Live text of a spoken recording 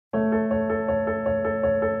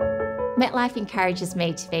MetLife encourages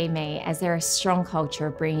me to be me, as they're a strong culture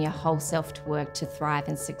of bringing your whole self to work to thrive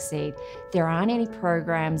and succeed. There aren't any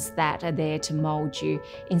programs that are there to mould you.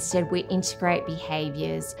 Instead, we integrate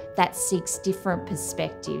behaviours that seeks different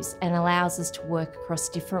perspectives and allows us to work across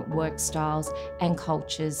different work styles and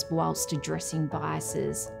cultures whilst addressing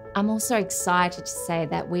biases. I'm also excited to say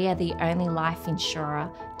that we are the only life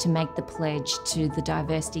insurer to make the pledge to the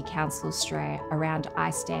Diversity Council Australia around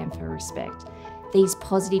I Stand for Respect. These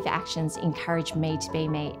positive actions encourage me to be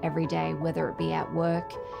me every day, whether it be at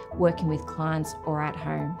work, working with clients, or at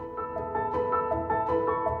home.